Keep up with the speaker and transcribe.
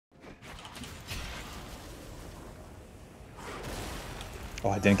Oh,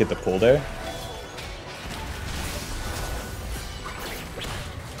 I didn't get the pull there?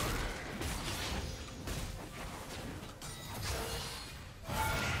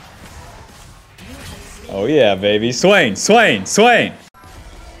 Oh yeah, baby. Swain! Swain! Swain!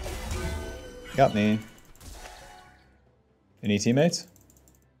 Got me. Any teammates?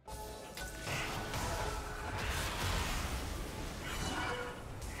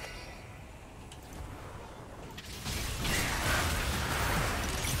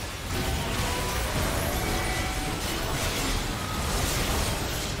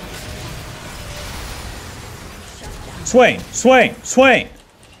 Swain! Swain! Swain!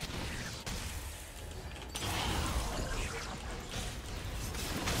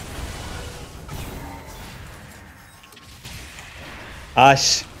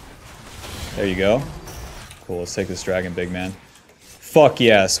 Ash. There you go. Cool, let's take this dragon, big man. Fuck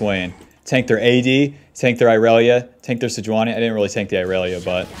yeah, Swain. Tank their AD, tank their Irelia, tank their Sejuani. I didn't really tank the Irelia,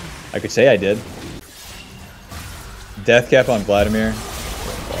 but I could say I did. Death cap on Vladimir.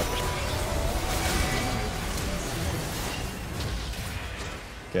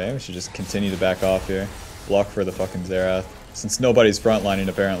 Okay, we should just continue to back off here. Block for the fucking Xerath. Since nobody's frontlining,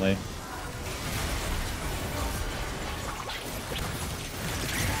 apparently.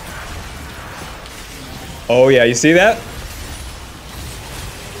 Oh yeah, you see that?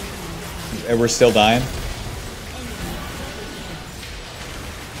 And we're still dying.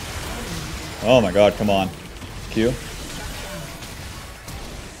 Oh my god, come on. Q.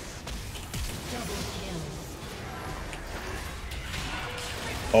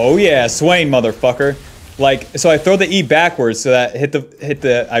 Oh yeah, Swain, motherfucker. Like, so I throw the E backwards so that hit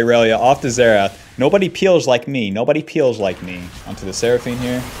the Irelia off the Xerath. Nobody peels like me. Nobody peels like me. Onto the Seraphine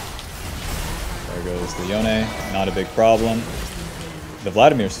here. There goes the Yone. Not a big problem. The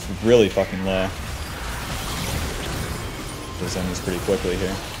Vladimir's really fucking low. This ends pretty quickly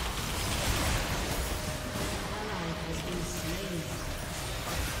here.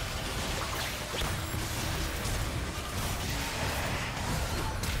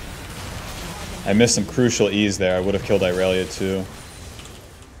 I missed some crucial E's there. I would have killed Irelia too.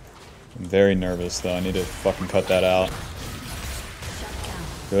 I'm very nervous though. I need to fucking cut that out.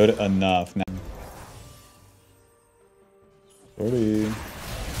 Good enough. Now 40.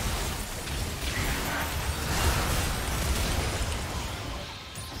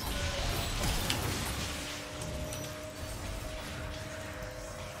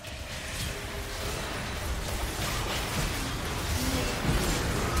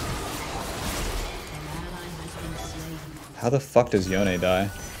 How the fuck does Yone die?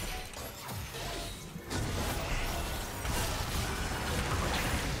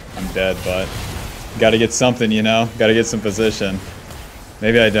 I'm dead, but gotta get something, you know? Gotta get some position.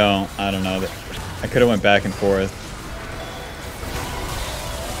 Maybe I don't. I don't know. I could have went back and forth.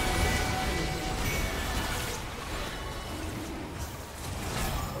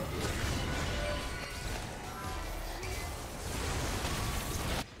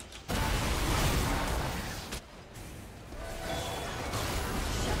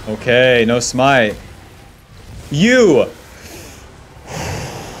 Okay, no smite. You!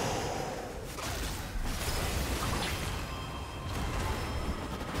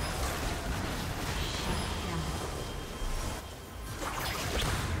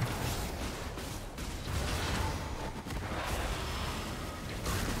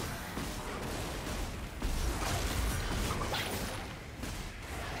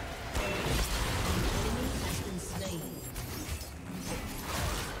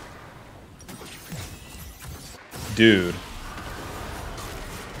 Dude.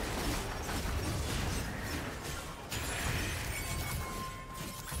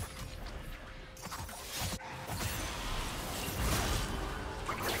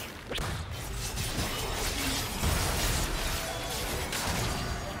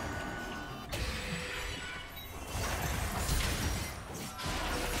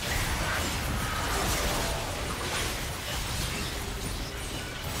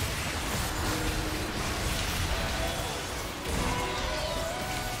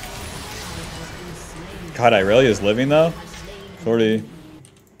 God, Irelia is living though? 40.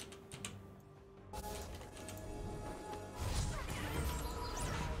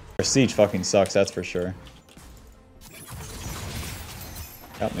 Our siege fucking sucks, that's for sure.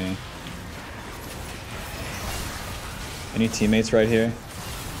 Got me. Any teammates right here?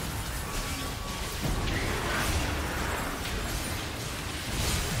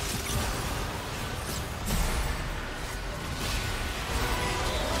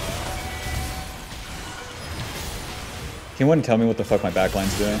 Can anyone tell me what the fuck my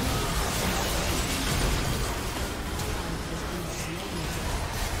backline's doing?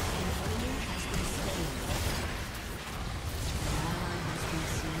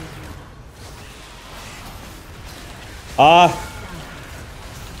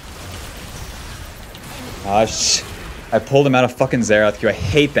 I pulled him out of fucking Xerath Q. I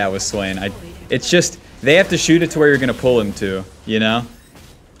hate that with Swain. It's just, they have to shoot it to where you're gonna pull him to, you know?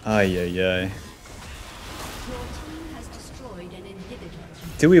 Ay, ay, ay.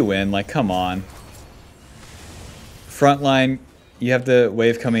 Do we win? Like, come on. Front line, you have the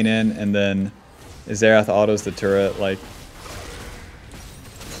wave coming in, and then Xerath autos the turret. Like,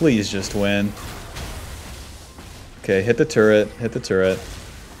 please just win. Okay, hit the turret, hit the turret,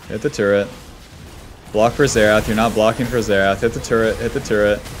 hit the turret. Block for Xerath, you're not blocking for Xerath. Hit the turret, hit the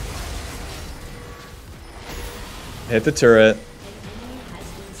turret. Hit the turret.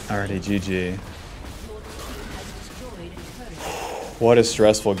 Alrighty, GG. What a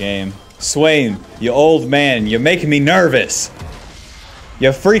stressful game. Swain, you old man, you're making me nervous.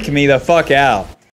 You freak me the fuck out.